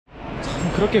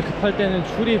그렇게 급할 때는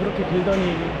줄이 그렇게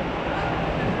길더니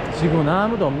지금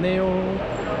아무도 없네요.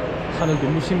 하늘도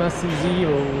무시마스지요.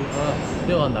 아,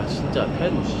 뛰어간다 진짜.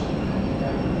 페루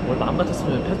원래 마음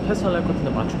같았으면 패스할 것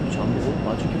같은데 마추픽추 안 보고,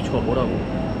 마추픽추가 뭐라고.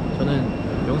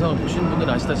 저는 영상을 보시는 분들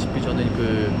아시다시피 저는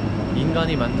그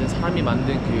인간이 만든, 사람이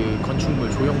만든 그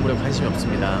건축물, 조형물에 관심이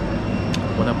없습니다.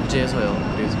 워낙 무지해서요.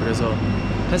 그래서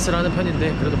패스를 하는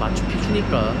편인데, 그래도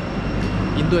마추픽추니까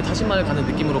인도의 타진마을 가는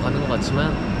느낌으로 가는 것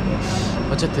같지만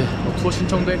어쨌든 뭐 투어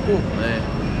신청도 했고. 네.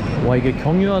 와, 이게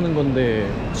경유하는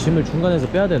건데 짐을 중간에서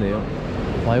빼야 되네요.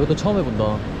 와, 이것도 처음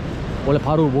해본다. 원래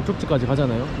바로 목적지까지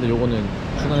가잖아요. 근데 요거는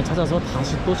중간에 찾아서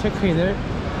다시 또 체크인을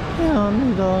해야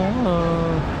합니다.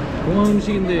 공항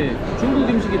음식인데 중국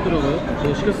음식이 있더라고요.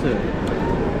 제가 시켰어요.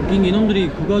 웃긴 게 이놈들이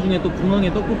그 와중에 또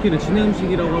공항에 떡볶이를 진해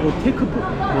음식이라고 하고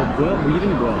뭐야?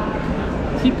 이름이 뭐야?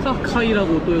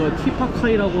 티파카이라고, 또 이거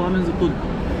티파카이라고 하면서 또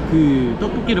그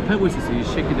떡볶이를 팔고 있었어요, 이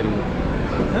새끼들이.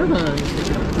 저는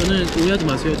오해하지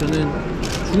마세요. 저는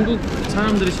중국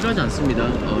사람들을 싫어하지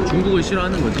않습니다. 중국을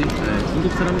싫어하는 거지. 네,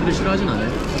 중국 사람들을 싫어하진 않아요.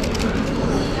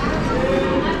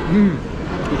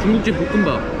 중국집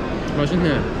볶음밥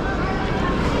맛있네.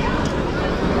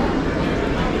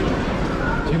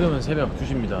 지금은 새벽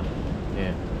 2시입니다.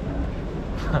 예.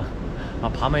 아,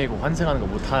 밤에 이거 환승하는 거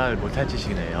못할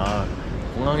짓이네. 아,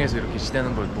 공항에서 이렇게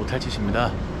지내는 걸 못할 짓입니다.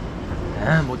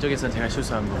 못 적겠어요. 제가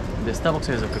실수한 거. 근데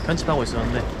스타벅스에서 그 편집하고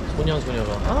있었는데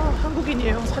소녀가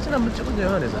한국인이에요, 사진 한번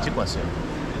찍어줘요. 그래서 찍고 왔어요.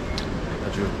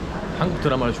 아주 한국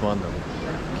드라마를 좋아한다고.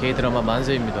 K 드라마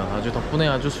만세입니다. 아주 덕분에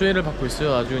아주 수혜를 받고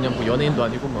있어요. 아주 그냥 뭐 연예인도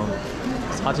아니고 뭐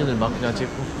사진을 막 그냥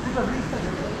찍고.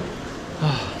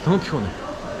 너무 피곤해.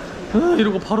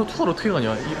 이러고 바로 투어를 어떻게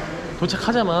가냐.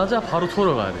 도착하자마자 바로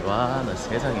투어를 가야 돼. 와, 나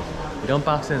세상에 이런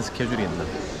빡센 스케줄이 있나.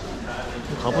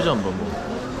 가보자 한번.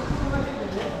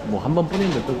 뭐 한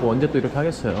번뿐인데 또 언제 또 이렇게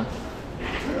하겠어요.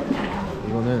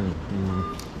 이거는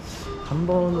한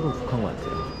번으로 국한 것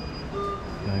같아요.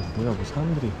 야, 이거 뭐야, 뭐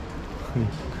사람들이.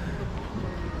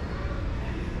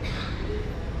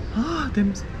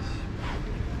 냄새.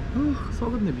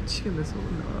 썩었네. 미치겠네,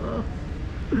 썩었네.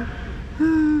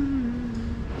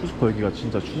 쿠스코 여기가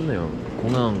진짜 춥네요.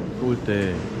 공항 올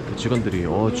때 그 직원들이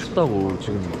춥다고,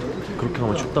 지금 그렇게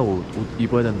하면 춥다고 옷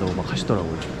입어야 된다고 막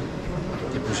하시더라고요.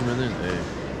 이렇게 보시면은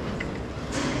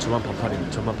저만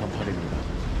반팔입니다.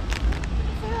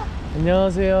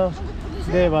 안녕하세요. 한국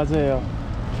분이세요? 네, 맞아요.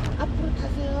 앞으로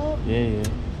타세요. 예.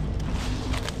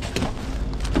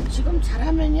 지금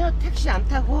잘하면요, 택시 안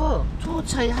타고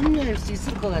투어차에 합류할 수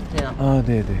있을 것 같아요. 아,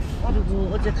 네네.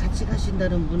 그리고 어제 같이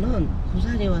가신다는 분은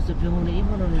부산에 와서 병원에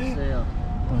입원을 했어요.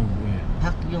 아이고, 예.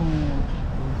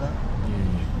 박영인가?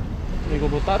 예. 이거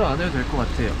뭐 따로 안 해도 될 것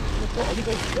같아요. 또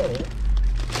어디가 있어?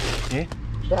 예?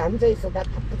 너 앉아있어. 나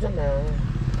바쁘잖아.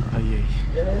 예.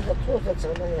 여기서 투어차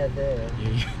전화해야 돼. 예.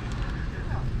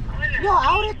 요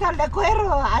아우레탈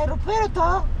레코에로 아이로푸에로토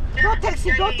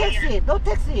노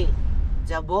택시.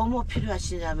 자, 뭐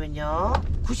필요하시냐면요,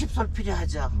 90솔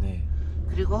필요하죠. 네.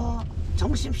 그리고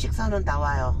점심 식사는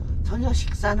나와요. 저녁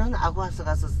식사는 아구아서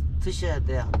가서 드셔야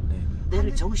돼요. 네.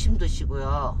 내일 점심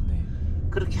드시고요. 네.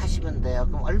 그렇게 하시면 돼요.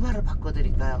 그럼 얼마를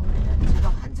바꿔드릴까요?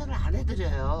 제가 환전을 안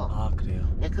해드려요. 아, 그래요?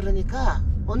 예, 그러니까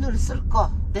오늘 쓸 거,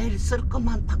 내일 쓸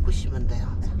것만 바꾸시면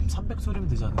돼요. 300소리면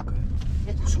되지 않을까요?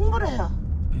 예, 충분해요.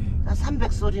 네.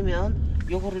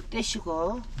 300솔이면 요거를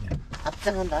떼시고, 네.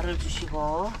 앞장은 나를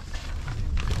주시고.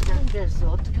 짠데스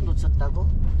어떻게 놓쳤다고?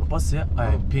 버스야?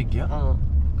 비행기야? 그냥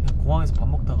공항에서 밥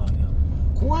먹다가 그냥.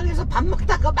 공항에서 밥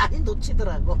먹다가 많이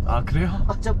놓치더라고. 아, 그래요?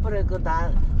 저번에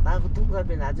나하고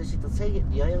동갑인 아저씨도 세계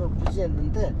여행을 굳이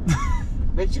했는데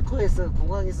멕시코에서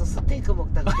공항에서 스테이크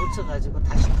먹다가 놓쳐가지고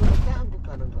다시 또 한국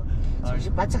가는 거.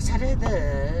 정신 바짝 차려야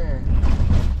돼.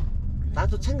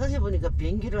 나도 생각해보니까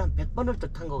비행기를 한 100번을 더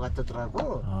탄 것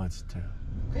같더라고. 아, 진짜요?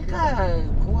 그러니까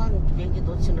공항 비행기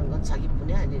놓치는 건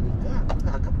자기뿐이 아니니까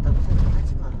아깝다고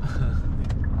생각하지 마.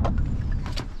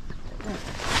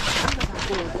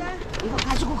 이거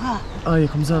가지고 가. 예,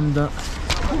 감사합니다.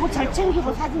 그거 잘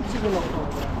챙기고 사진 찍어놓고.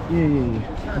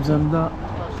 예. 감사합니다.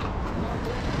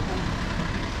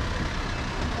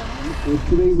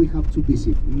 Today we have to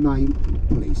visit 9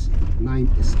 places, 9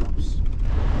 stops.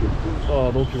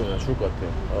 너무 피곤해요. 죽을 것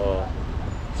같아요.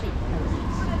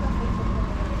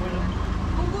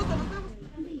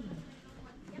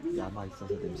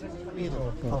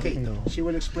 Okay, she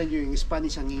will explain you in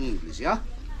Spanish and in English, yeah?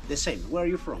 The same. Where are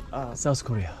you from? South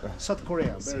Korea. South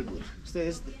Korea. Very good. Usted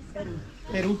es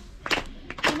Peru.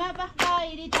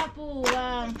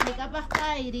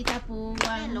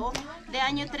 De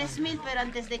año 3000, pero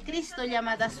antes de Cristo,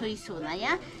 llamada Suizuna,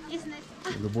 ¿ya?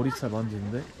 이거 머리살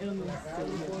만드는데?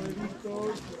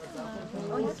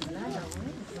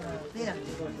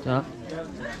 자,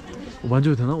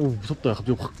 만져도 되나? 오, 무섭다.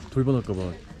 갑자기 확 돌변할까봐.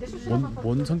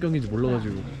 뭔 성격인지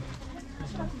몰라가지고.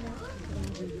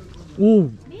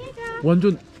 오,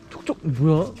 완전 촉촉.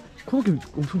 뭐야? 코 느낌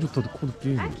엄청 좋다. 코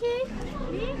느낌.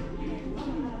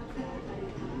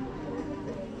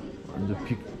 완전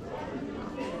빅.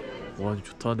 와,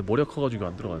 좋다. 근데 머리가 커가지고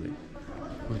안 들어가네.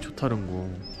 좋다는 거.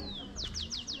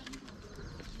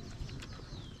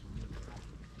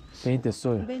 20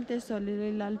 sol. 20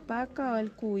 soles, la alpaca o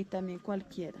el cuy también,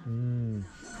 cualquiera.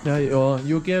 Ya,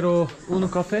 yo quiero un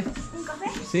café. ¿Un café?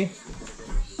 Sí.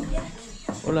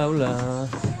 Hola, hola.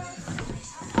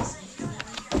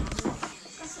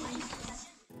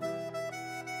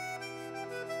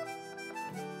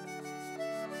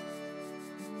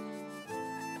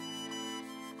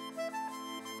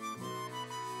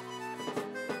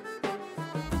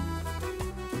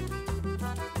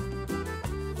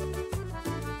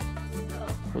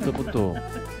 foto.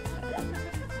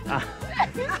 Ah.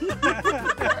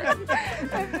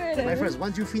 My friends,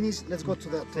 once you finish, let's go to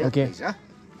the trail, Okay. please, yeah?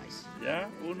 Nice. Ya,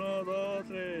 1, 2,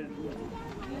 3.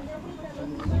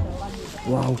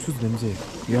 와, 옥수수 냄새.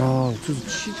 야, 옥수수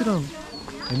치즈랑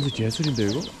냄새 예술인데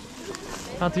이거?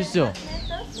 하나 드시죠.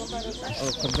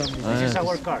 감사합니다. This is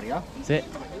our car, yeah? 네.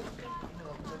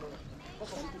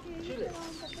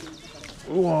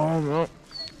 우와,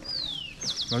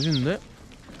 맛있는데?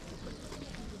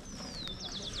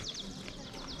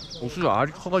 옥수수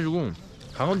알이 커가지고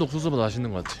강원도 옥수수보다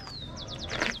맛있는 것 같아.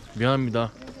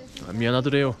 미안합니다.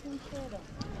 미안하더래요.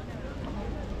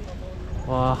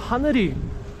 와, 하늘이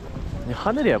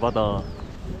에바다.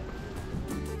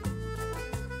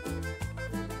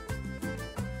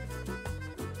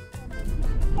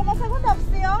 Como segunda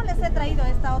opción les he traído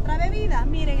esta otra bebida.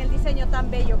 Miren el diseño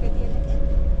tan bello que tiene.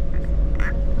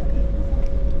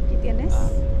 Aquí tienes.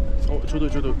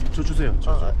 저 주세요.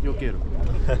 요 quiero.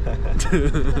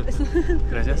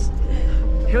 Gracias.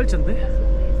 해열제인데?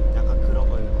 약간 그런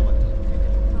거일 것 같아.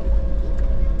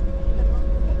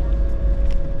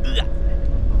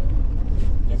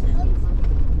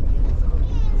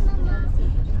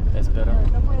 Espera.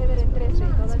 Lo puede ver en 3D,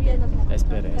 todavía no.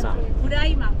 Espera.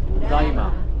 Uraima.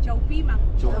 Uraima. Chaupima.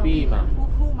 Chupima.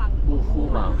 Ujuman.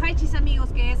 Ujuma. Ujaichis, amigos,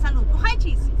 que es salud.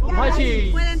 Ujaichis.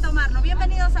 Ujaichis. Pueden tomarlo.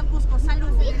 Bienvenidos a Cusco. Salud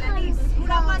del anís.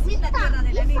 Uramací, la tierra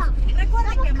del anís.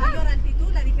 Recuerden que a mayor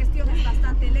altitud la digestión es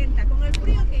bastante lenta. Con el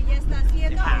frío que ya está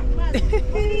haciendo, aún más.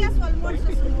 Hoy día su almuerzo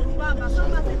es un urubamba.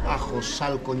 Son más de Ajo,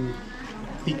 sal con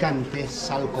picante,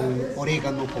 sal con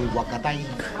orégano, con guacatay.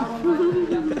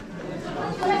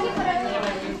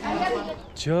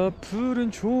 저 푸른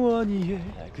초원 위에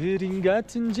그림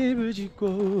같은 집을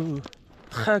짓고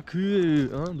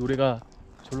노래가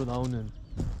절로 나오는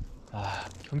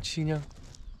경치 그냥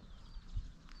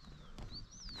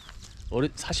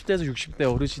 40대에서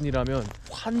 60대 어르신이라면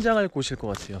환장할 곳일 것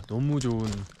같아요. 너무 좋은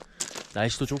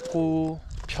날씨도 좋고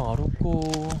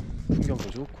평화롭고 풍경도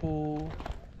좋고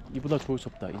이보다 좋을 수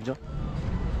없다. 인정?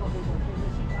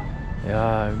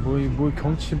 야, 뭐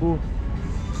경치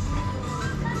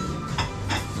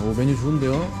오, 메뉴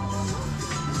좋은데요?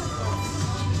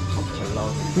 잘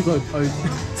나오네. 그니까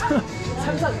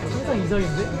상상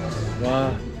이상인데?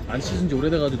 와, 안 씻은 지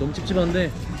오래돼가지고 너무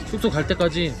찝찝한데 숙소 갈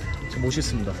때까지 제가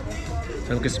모시겠습니다.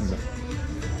 잘 먹겠습니다.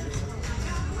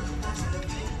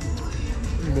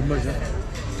 뭔 맛이야?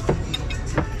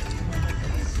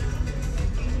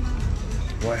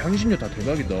 와, 향신료 다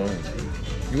대박이다.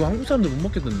 이거 한국 사람들 못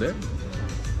먹겠던데?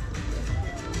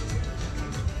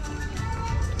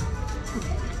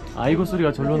 아이고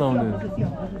소리가 절로 나오는.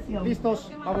 Listos,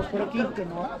 vamos por aquí.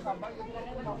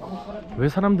 왜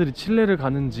사람들이 칠레를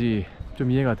가는지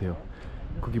좀 이해가 돼요.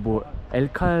 거기 뭐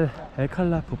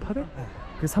엘칼라프 파데?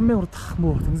 그 산맥으로 다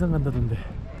뭐 등산 간다던데.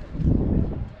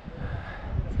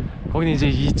 거기는 이제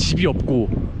이 집이 없고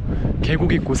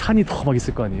계곡 있고 산이 더 막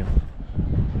있을 거 아니에요.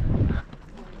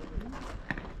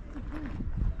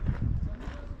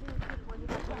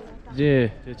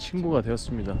 이제 제 친구가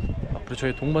되었습니다. 앞으로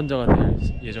저의 동반자가 될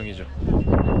예정이죠.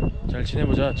 잘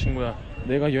지내보자, 친구야.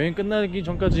 내가 여행 끝나기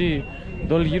전까지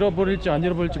널 잃어버릴지 안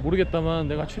잃어버릴지 모르겠다만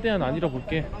내가 최대한 안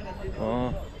잃어볼게.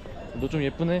 너 좀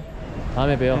예쁘네.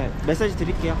 다음에 봬요. 네, 메시지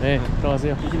드릴게요. 네,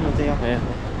 들어가세요. 조심히 오세요. 네.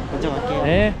 먼저 갈게요.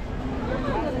 네.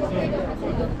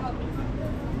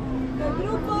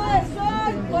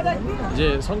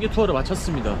 이제 성게 투어를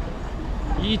마쳤습니다.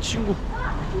 이 친구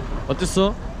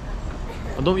어땠어?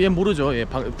 너 얘 모르죠? 얘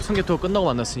성게 투어 끝나고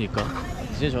만났으니까.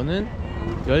 이제 저는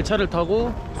열차를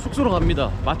타고 숙소로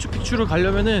갑니다. 마추픽추를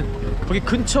가려면은 거기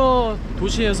근처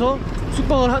도시에서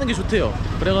숙박을 하는 게 좋대요.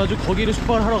 그래가지고 거기를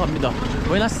숙박을 하러 갑니다.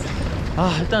 부에나스.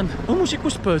 아 일단 너무 씻고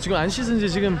싶어요. 지금 안 씻은 지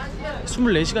지금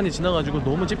 24시간이 지나가지고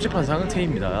너무 찝찝한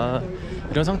상태입니다.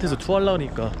 이런 상태에서 투어하려고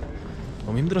하니까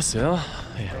너무 힘들었어요.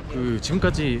 그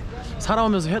지금까지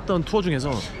살아오면서 했던 투어 중에서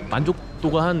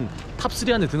만족도가 한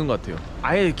탑3 안에 드는 것 같아요.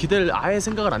 아예 기대를 아예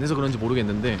생각을 안 해서 그런지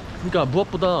모르겠는데, 그러니까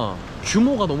무엇보다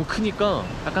규모가 너무 크니까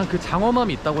약간 그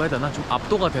장엄함이 있다고 해야 되나? 좀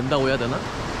압도가 된다고 해야 되나?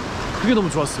 그게 너무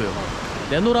좋았어요.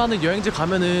 내노라는 여행지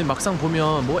가면은 막상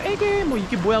보면 뭐 에게 뭐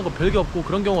이게 뭐야 하고 별게 없고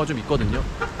그런 경우가 좀 있거든요.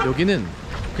 여기는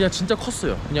그냥 진짜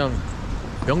컸어요. 그냥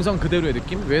명상 그대로의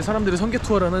느낌? 왜 사람들이 성게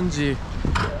투어를 하는지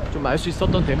좀 알 수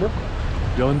있었던 대목?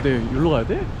 야 근데 여기로 가야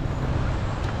돼?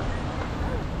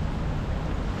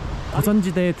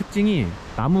 고산지대의 특징이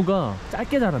나무가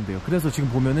짧게 자란대요. 그래서 지금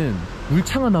보면은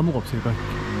울창한 나무가 없어요. 그러니까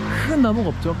큰 나무가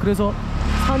없죠. 그래서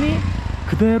산이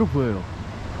그대로 보여요.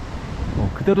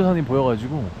 그대로 산이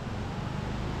보여가지고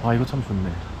아 이거 참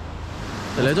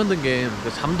좋네. 레전드 게임.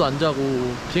 잠도 안 자고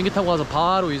비행기 타고 와서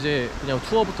바로 이제 그냥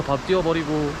투어부터 밥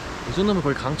뛰어버리고 이 정도면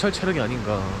거의 강철 체력이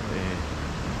아닌가.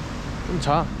 좀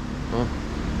자. 좀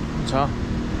자.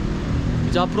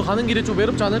 이제 앞으로 가는 길이 좀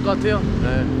외롭지 않을 것 같아요.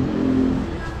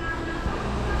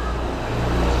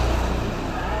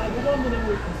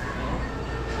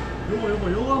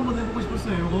 요거 한번 해보고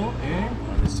싶었어요. 요거.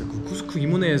 진짜 그 쿠스코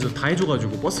이모네에서 다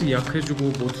해줘가지고 버스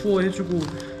예약해주고 뭐 투어 해주고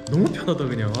너무 편하다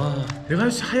그냥. 와 내가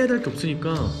해야 될 게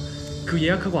없으니까 그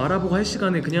예약하고 알아보고 할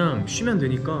시간에 그냥 쉬면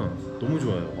되니까 너무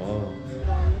좋아요.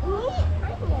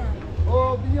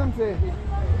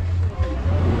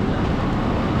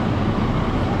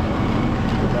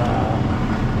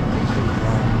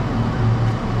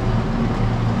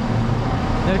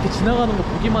 그냥 이렇게 지나가는 거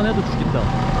보기만 해도 죽인다.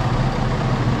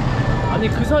 아니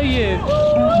그 사이에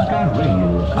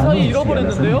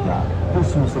잃어버렸는데요? 그거?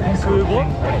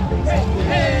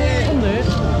 쳤네.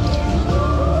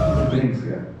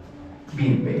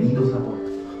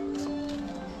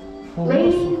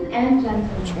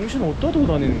 정신 어디다 두고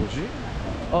다니는 거지?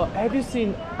 Have you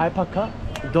seen alpaca?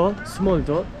 Dog? Small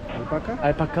dog? Alpaca?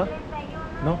 Alpaca?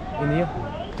 No? In here?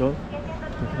 Dog?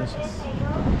 Gracias.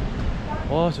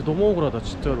 와 진짜 너무 억울하다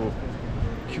진짜로.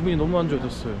 기분이 너무 안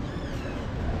좋아졌어요.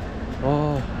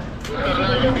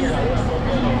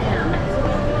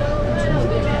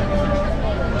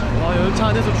 열차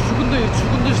안에서 죽은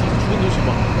듯이 막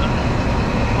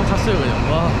잤어요 그냥.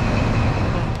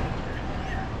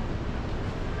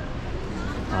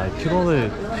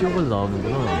 픽업을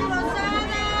나오는구나.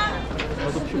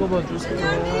 저도 픽업해 주세요.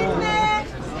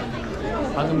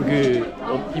 방금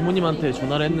이모님한테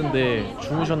전화를 했는데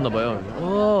주무셨나봐요.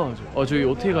 저희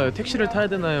어떻게 가요? 택시를 타야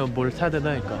되나요? 뭘 타야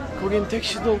되나? 니까 거긴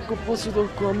택시도 없고 버스도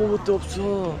없고 아무것도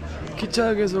없어.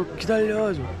 기차역에서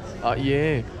기다려.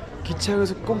 예.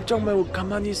 기차역에서 꼼짝 말고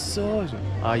가만히 있어.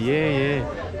 예.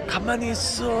 가만히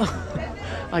있어.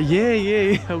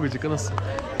 예. 하고 이제 끊었어.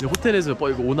 이제 호텔에서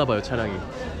이거 오나봐요 차량이.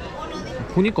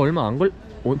 보니까 얼마 안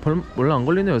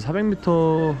걸리네요.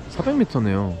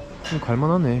 400m네요.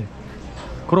 갈만하네.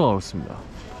 걸어가겠습니다.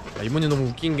 이모님 너무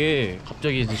웃긴 게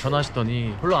갑자기 이제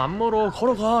전화하시더니 별로 안 멀어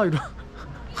걸어가 이러.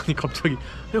 아니 갑자기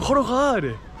그냥 걸어가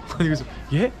이래. 아니 그래서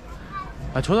예?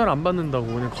 전화를 안 받는다고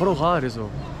그냥 걸어가 이래서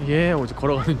예 하고 이제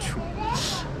걸어가는 중.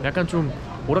 약간 좀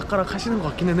오락가락 하시는 것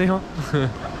같기는 해요.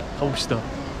 가봅시다.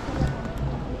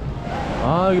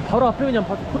 여기 바로 앞에 그냥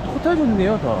호텔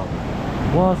좋네요 다.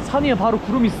 와 산 위에 바로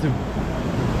구름 있음.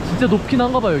 진짜 높긴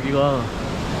한가봐요 여기가.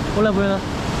 홀라 보여나?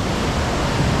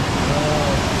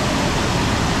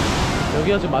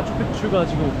 여기가 지금 마추픽추가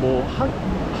지금 뭐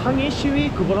항의 시위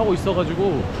그걸 하고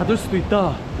있어가지고 닫을 수도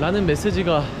있다 라는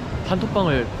메시지가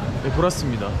단톡방을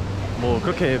돌았습니다. 뭐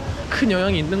그렇게 큰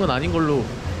영향이 있는 건 아닌 걸로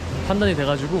판단이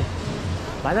돼가지고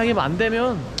만약에 안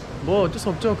되면 뭐 어쩔 수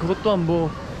없죠. 그것 또한 뭐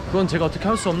그건 제가 어떻게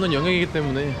할 수 없는 영역이기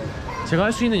때문에 제가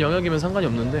할 수 있는 영역이면 상관이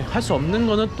없는데 할 수 없는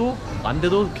거는 또 안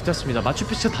돼도 괜찮습니다.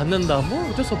 마추픽추 닫는다 뭐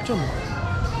어쩔 수 없죠 뭐.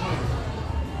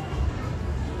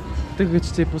 그때 그게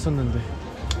진짜 예뻤었는데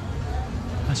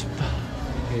아쉽다.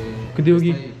 근데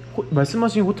여기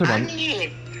말씀하신 호텔 아니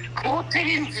그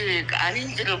호텔인지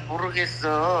아닌지를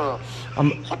모르겠어.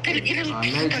 호텔 이름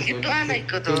비슷한 게 또 하나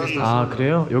있거든.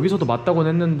 그래요? 여기서도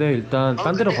맞다고는 했는데 일단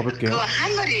딴 데로 가볼게요. 그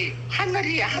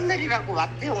하늘이라고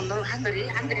왔대. 오늘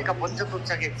하늘이가 먼저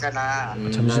도착했잖아.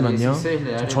 잠시만요.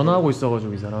 저 전화하고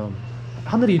있어가지고 이 사람.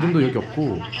 하늘이 이름도 여기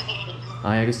없고.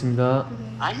 알겠습니다.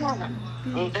 아니야.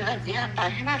 내가 니한테 다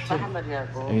해놨어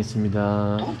하늘이라고.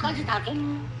 알겠습니다. 돈까지 다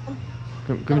좀.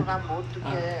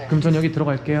 그럼 전 여기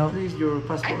들어갈게요.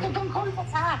 아니 돈 거기서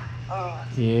사.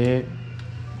 예.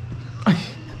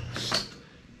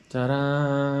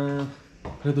 짜란.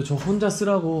 그래도 저 혼자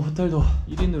쓰라고 호텔도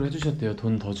 1인으로 해주셨대요.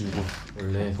 돈 더 주고.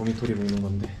 원래 도미토리 묵는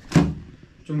건데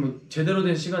좀 제대로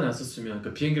된 시간에 왔었으면,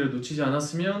 그러니까 비행기를 놓치지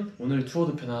않았으면 오늘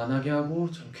투어도 편안하게 하고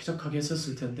좀 쾌적하게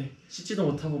했었을 텐데 씻지도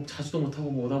못하고 자주도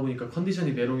못하고 뭐 오다 보니까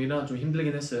컨디션이 메롱이라 좀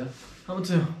힘들긴 했어요.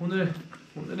 아무튼 오늘은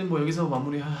뭐 여기서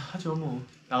마무리하죠. 뭐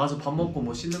나가서 밥 먹고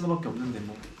뭐 씻는 거밖에 없는데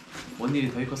뭔 일이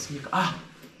더 있겠습니까? 아!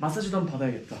 마사지도 한번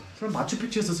받아야겠다. 설마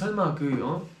마추픽추에서 설마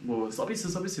뭐 서비스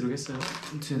이러겠어요?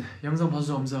 아무튼 영상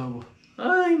봐주셔서 감사하고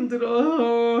아 힘들어.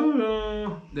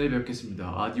 내일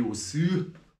뵙겠습니다.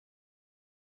 아디오스.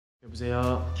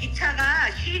 여보세요. 기차가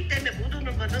시위 때문에 못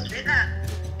오는 거는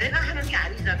내가 하는 게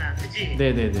아니잖아, 그지?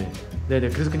 네네네.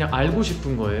 그래서 그냥 알고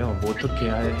싶은 거예요. 뭐 어떻게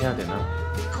해야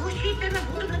되나. 그거 시위 때문에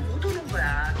못 오는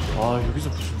거야. 아 여기서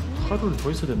무슨 하루를 더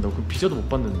있어야 된다고? 그 비자도 못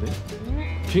받는데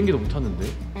비행기도 못 탔는데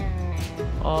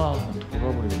아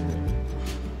돌아버리겠네.